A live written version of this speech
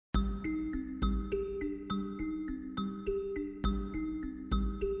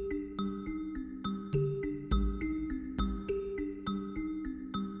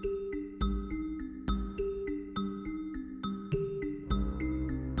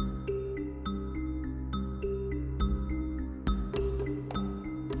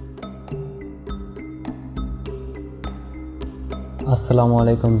আসসালামু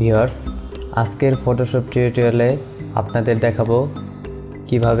আলাইকুম ভিউয়ার্স, আজকের ফটোশপ টিউটোরিয়ালে আপনাদের দেখাবো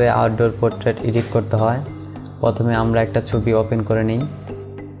কিভাবে আউটডোর পোর্ট্রেট এডিট করতে হয়। প্রথমে আমরা একটা ছবি ওপেন করে নিই।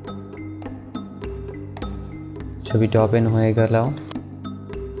 ছবিটা ওপেন হয়ে গেল,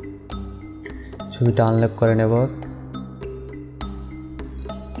 ছবিটা আনলক করে নেব।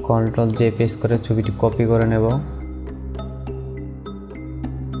 কন্ট্রোল জে প্রেস করে ছবিটি কপি করে নেব।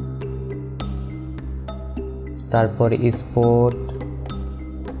 তারপর স্পট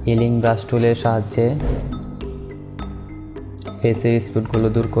ইলিং ব্রাশ টুলের সাহায্যে ফেসের স্পটগুলো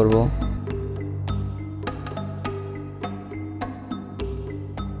দূর করব।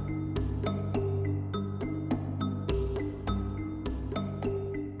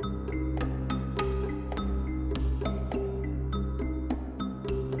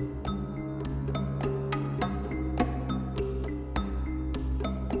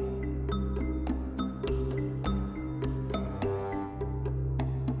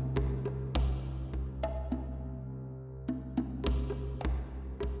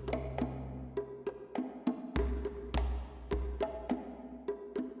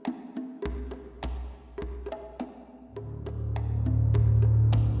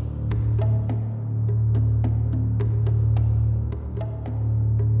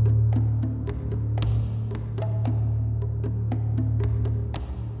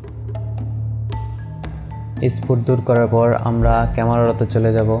 স্পট দূর করার পর আমরা ক্যামেরাতে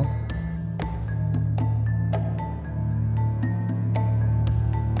চলে যাব।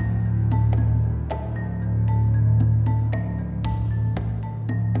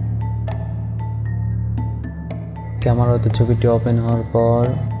 ক্যামেরাতে ছবিটি ওপেন হওয়ার পর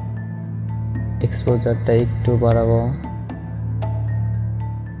এক্সপোজারটা একটু বাড়াবো,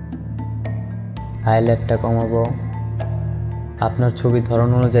 হাইলাইটটা কমাবো। আপনার ছবির ধরন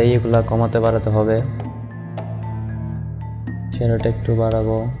অনুযায়ী এগুলা কমাতে বাড়াতে হবে। শ্যাডোটা একটু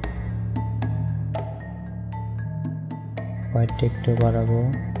বাড়াবো, হোয়াইটটা একটু বাড়াবো,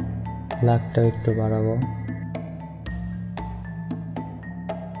 ব্ল্যাকটাও একটু বাড়াবো।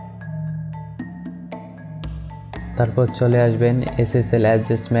 তারপর চলে আসবেন এসএসএল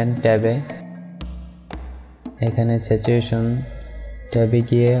অ্যাডজাস্টমেন্ট ট্যাবে। এখানে স্যাচুরেশন ট্যাবে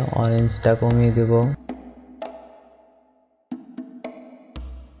গিয়ে অরেঞ্জটা কমিয়ে দেব,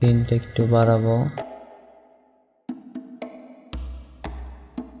 গ্রিনটা একটু বাড়াবো।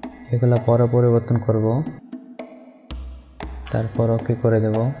 এগুলো পরে পরিবর্তন করব। তারপর ওকে করে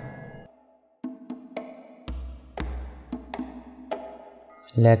দেব।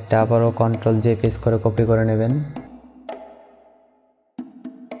 লেয়ারটা আবারও কন্ট্রোল জে প্রেস করে কপি করে নেবেন।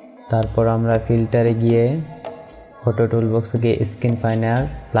 তারপর আমরা ফিল্টারে গিয়ে ফটো টুলবক্সে গিয়ে স্কিনফাইনার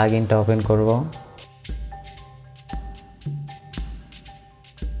প্লাগইনটা ওপেন করব।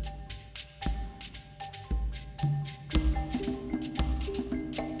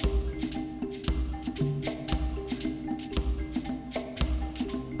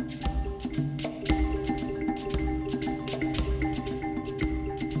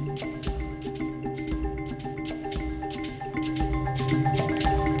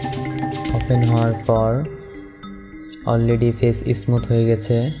 ওপেন হওয়ার পর অলরেডি ফেস স্মুথ হয়ে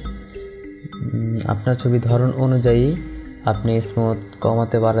গেছে। আপনার ছবি ধরন অনুযায়ী আপনি স্মুথ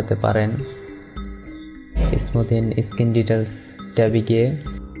কমাতে বাড়াতে পারেন। স্মুথ ইন স্কিন ডিটেলস ট্যাবে গিয়ে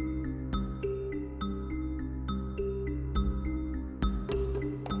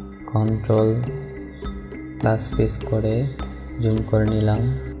কন্ট্রোল প্লাস প্রেস করে জুম করে নিলাম।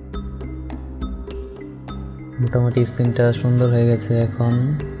 মোটামুটি স্কিনটা সুন্দর হয়ে গেছে। এখন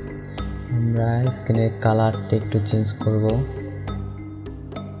আমরা স্কিনের কালারটা একটু চেঞ্জ করব।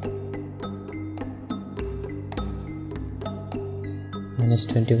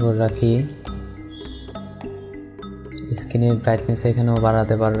 -24 রাখি। স্কিনের ব্রাইটনেস এখানেও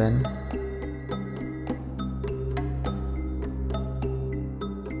বাড়াতে পারবেন।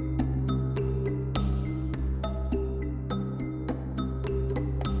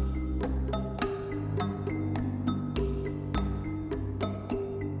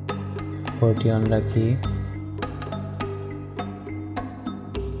 অন রাখি।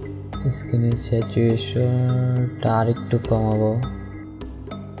 স্কিনের স্যাচুরেশনটা আরেকটু কমাবো।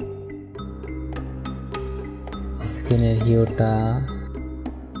 স্কিনের হিউটা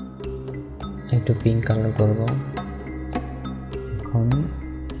একটু পিঙ্ক কালার করব। এখন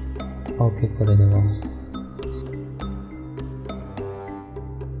ওকে করে দেব।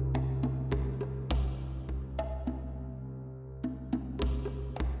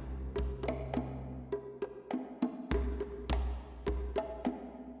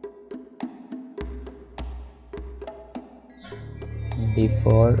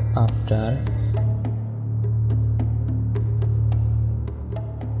 before after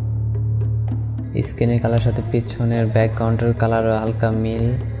স্ক্রিনের কালার সাথে পিছনের ব্যাকগ্রাউন্ডের কালার হালকা মিল,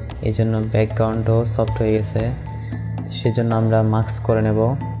 এই জন্য ব্যাকগ্রাউন্ডও সফট হয়ে গেছে, সেজন্য আমরা মাস্ক করে নেব।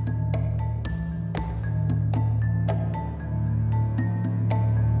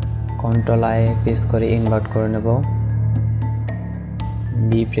 কন্ট্রোল আই প্রেস করে ইনভার্ট করে নেব,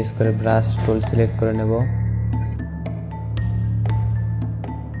 বি প্রেস করে ব্রাশ টুল সিলেক্ট করে নেব,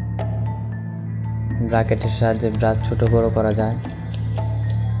 ব্র্যাকেটের সাহায্যে ব্রাশ ছোট বড় করা যায়।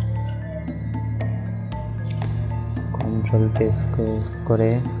 কন্ট্রোল প্রেস করে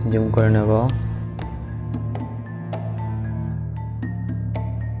জুম করে নেব।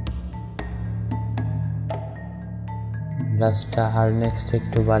 ব্রাশটা হার্ডনেস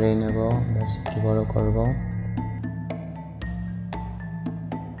একটু বাড়িয়ে নেব, ব্রাশ একটু বড় করব।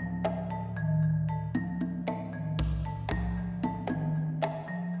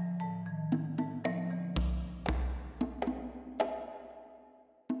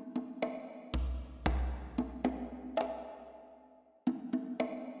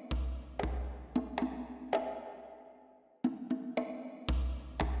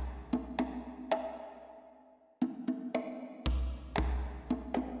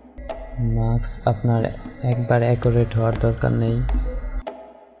 মাস্ক আপনার একবার অ্যাকুরেট হওয়ার দরকার নেই।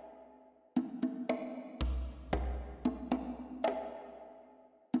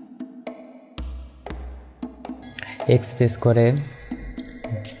 এক্স প্রেস করে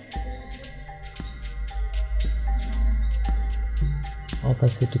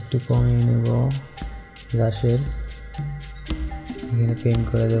অপাসিটি একটু কমিয়ে নেব ব্রাশের, এখানে পেন্ট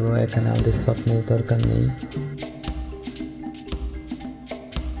করে দেব। এখানে আমাদের সফটনেস দরকার নেই।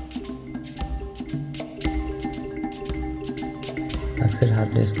 মাস্কের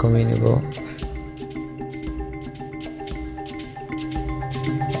হার্ডনেস কমিয়ে নেব।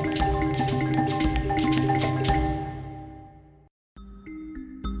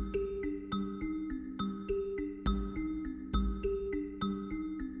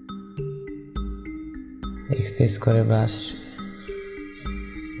 এক্সপ্রেস করে ব্রাশ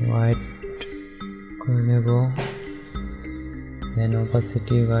হোয়াইট করে নেব, দেন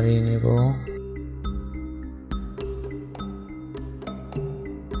অপাসিটি বাড়িয়ে নেব।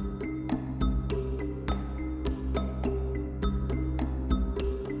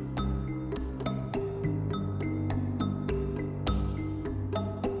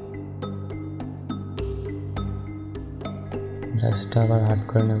 ব্রাশটা আবার হার্ড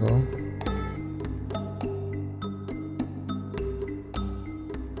করে নেব।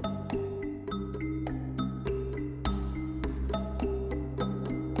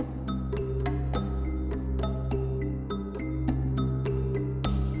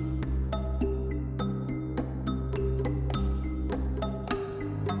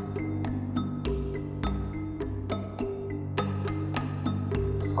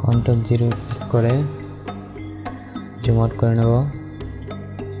 কন্ট্রোল 0 প্রেস করে জুম আউট করে নেব।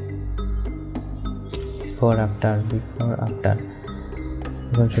 বিফোর আফটার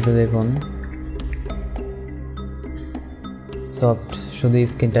এখন শুধু দেখুন সফট, শুধু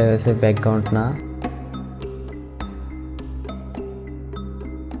স্ক্রিনটা হয়েছে, ব্যাকগ্রাউন্ড না।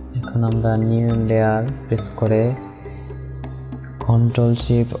 এখন আমরা নিউ লেয়ার প্রেস করে control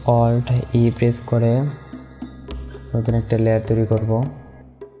shift alt E press করে নতুন একটা লেয়ার তৈরি করব।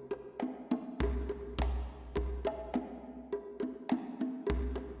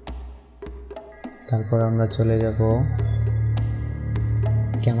 তারপর আমরা চলে যাব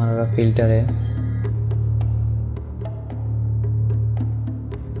ক্যামেরা ফিল্টারে,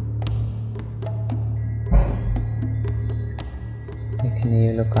 এখানে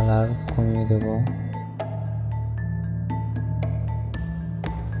ইয়েলো কালার কমিয়ে দেব।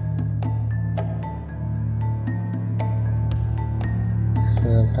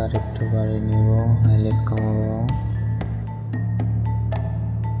 এক্সপোজারটা আরেকটু বাড়িয়ে নেব, হাইলাইট কমাবো।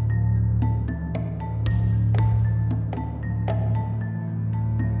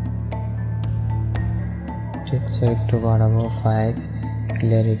 টেক্সচার একটু বাড়াবো 5,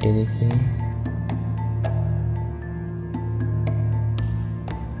 ক্লিয়ারিটি দেখি।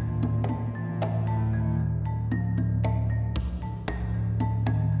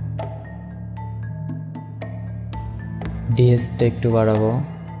 ডিএসটা একটু বাড়াবো।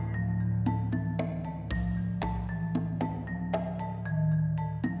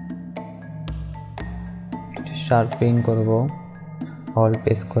 শার্পিং করব, অল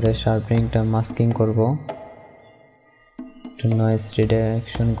প্রেস করে শার্পিংটা মাস্কিং করব। একটু নয়েজ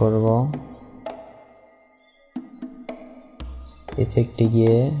রিডাকশন করব। ইফেক্টে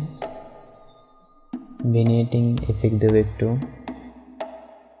গিয়ে ভিনিয়েটিং ইফেক্ট দেব একটু।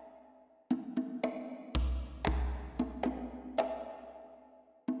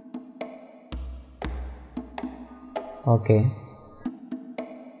 ওকে।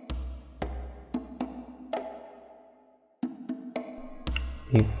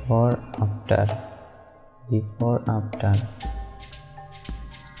 বিফোর আফটার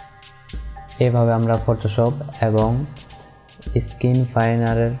এভাবে আমরা ফটোশপ এবং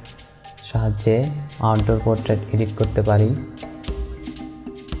স্কিনফাইনারের সাহায্যে আউটডোর পোর্ট্রেট এডিট করতে পারি।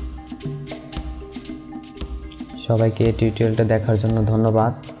 সবাইকে এই টিউটোরিয়ালটা দেখার জন্য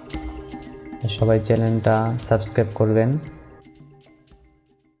ধন্যবাদ। সবাই চ্যানেলটা সাবস্ক্রাইব করবেন।